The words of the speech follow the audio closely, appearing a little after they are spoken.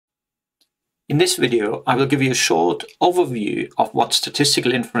In this video, I will give you a short overview of what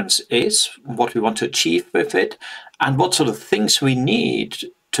statistical inference is, what we want to achieve with it, and what sort of things we need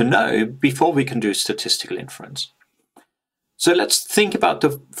to know before we can do statistical inference. So let's think about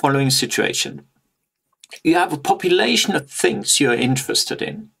the following situation. You have a population of things you're interested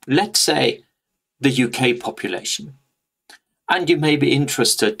in. Let's say the UK population. And you may be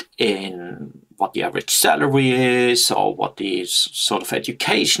interested in what the average salary is, or what the sort of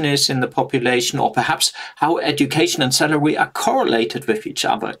education is in the population, or perhaps how education and salary are correlated with each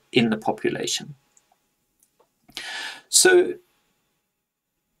other in the population. So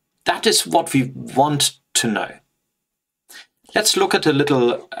that is what we want to know. Let's look at a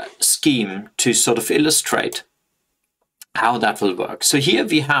little scheme to sort of illustrate how that will work. So here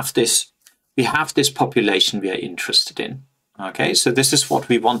we have this population we are interested in. Okay, so this is what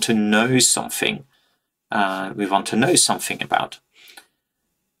we want to know something. We want to know something about.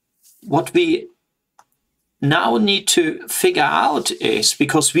 What we now need to figure out is,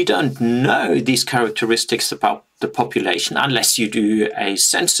 because we don't know these characteristics about the population unless you do a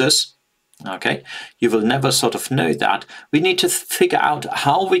census, okay, you will never sort of know that. We need to figure out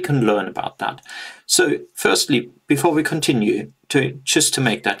how we can learn about that. So firstly, before we continue, just to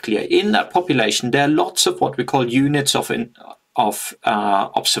make that clear, in that population, there are lots of what we call units of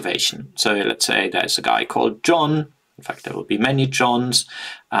observation. So let's say there's a guy called John. In fact, there will be many Johns,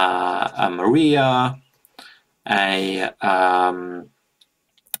 a Maria, a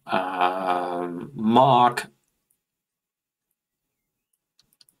Mark.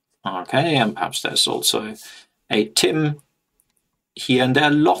 Okay, and perhaps there's also a Tim here, and there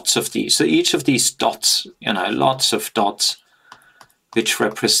are lots of these. So each of these dots, lots of dots, which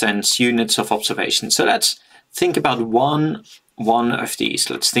represents units of observation. So let's think about one of these.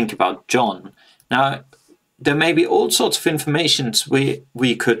 Let's think about John. Now, there may be all sorts of informations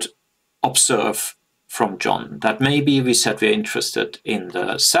we could observe from John. That maybe we said we're interested in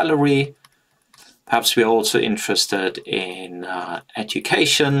the salary. Perhaps we're also interested in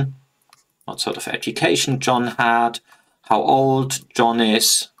education, what sort of education John had, how old John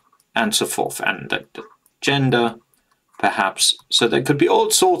is, and so forth, and the gender, perhaps. So there could be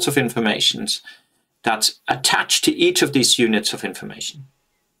all sorts of informations that's attached to each of these units of information.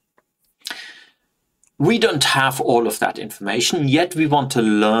 We don't have all of that information, yet we want to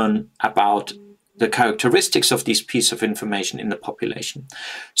learn about the characteristics of these pieces of information in the population.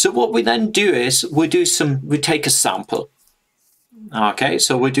 So what we then do is we take a sample. Okay,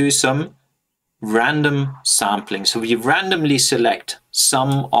 so we do some random sampling. So we randomly select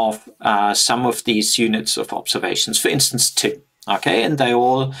some of these units of observations, for instance, Tim. Okay, and they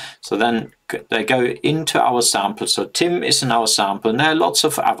go into our sample. So Tim is in our sample, and there are lots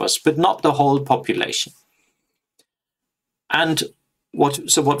of others, but not the whole population. And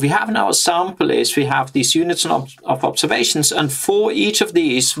what we have in our sample is we have these units of observations, and for each of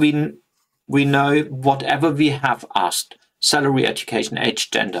these we know whatever we have asked: salary, education, age,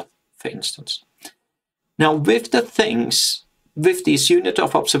 gender, for instance. Now with these unit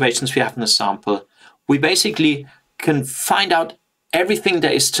of observations we have in the sample, we basically can find out everything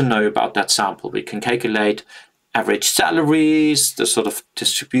there is to know about that sample. We can calculate average salaries, the sort of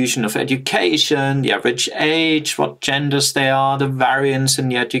distribution of education, the average age, what genders they are, the variance in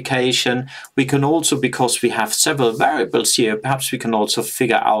the education. We can also, because we have several variables here, perhaps we can also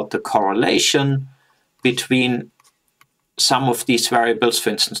figure out the correlation between some of these variables, for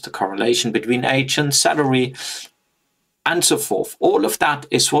instance, the correlation between age and salary, and so forth. All of that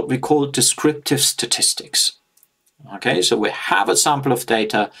is what we call descriptive statistics. Okay, so we have a sample of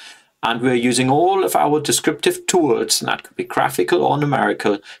data, and we're using all of our descriptive tools, and that could be graphical or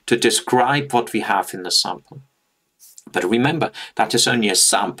numerical, to describe what we have in the sample. But remember, that is only a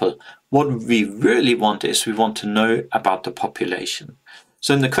sample. What we really want is we want to know about the population.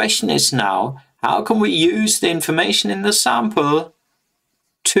 So the question is now, how can we use the information in the sample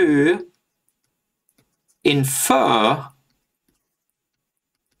to infer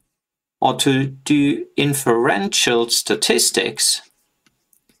or to do inferential statistics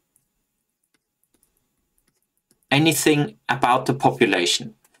anything about the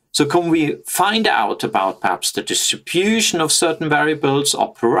population? So can we find out about perhaps the distribution of certain variables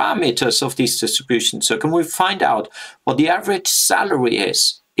or parameters of these distributions? So can we find out what the average salary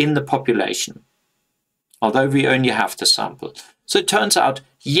is in the population, although we only have the sample? So it turns out,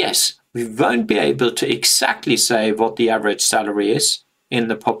 yes, we won't be able to exactly say what the average salary is in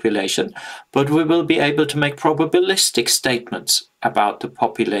the population, but we will be able to make probabilistic statements about the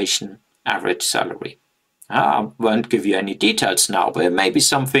population average salary. I won't give you any details now, but it may be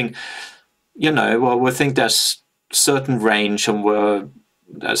something, well, we think there's certain range, and we're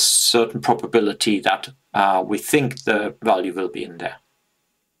there's certain probability that we think the value will be in there.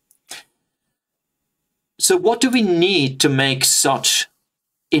 So what do we need to make such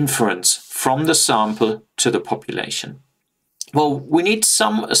inference from the sample to the population? Well, we need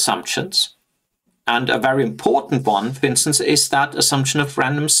some assumptions. And a very important one, for instance, is that assumption of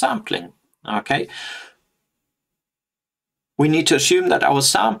random sampling. Okay. We need to assume that our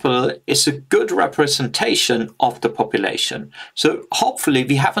sample is a good representation of the population. So hopefully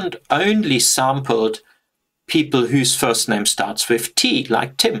we haven't only sampled people whose first name starts with T,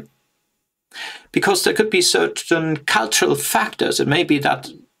 like Tim. Because there could be certain cultural factors. It may be that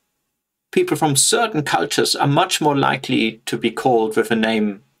people from certain cultures are much more likely to be called with a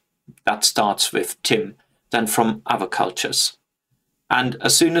name that starts with Tim than from other cultures. And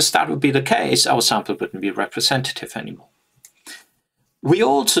as soon as that would be the case, our sample wouldn't be representative anymore. We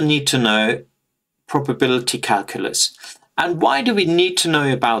also need to know probability calculus. And why do we need to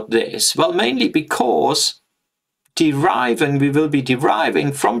know about this? Well, mainly because we will be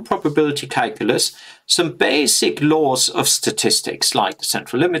deriving from probability calculus some basic laws of statistics, like the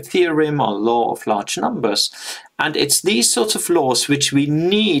central limit theorem or law of large numbers. And it's these sorts of laws which we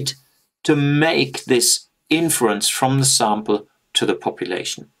need to make this inference from the sample to the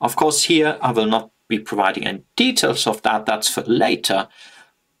population. Of course, here I will not be providing any details of that, that's for later,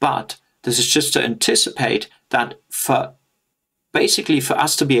 but this is just to anticipate that basically for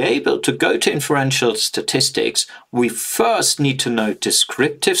us to be able to go to inferential statistics, we first need to know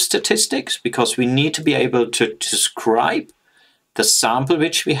descriptive statistics, because we need to be able to describe the sample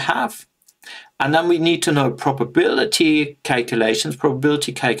which we have. And then we need to know probability calculations,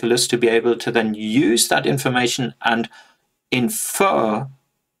 probability calculus, to be able to then use that information and infer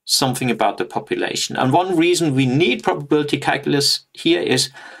something about the population. And one reason we need probability calculus here is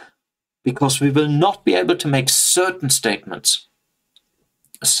because we will not be able to make certain statements.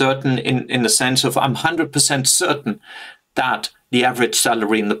 Certain in the sense of I'm 100% certain that the average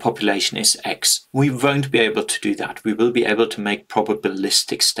salary in the population is X. We won't be able to do that. We will be able to make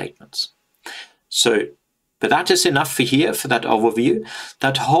probabilistic statements. So, but that is enough for here, for that overview,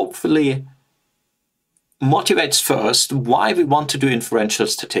 that hopefully motivates first why we want to do inferential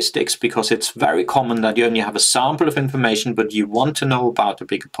statistics, because it's very common that you only have a sample of information, but you want to know about a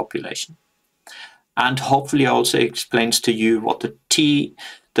bigger population. And hopefully also explains to you what the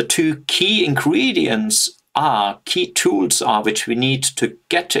two key ingredients are, key tools are, which we need to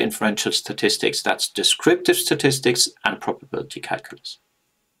get to inferential statistics. That's descriptive statistics and probability calculus.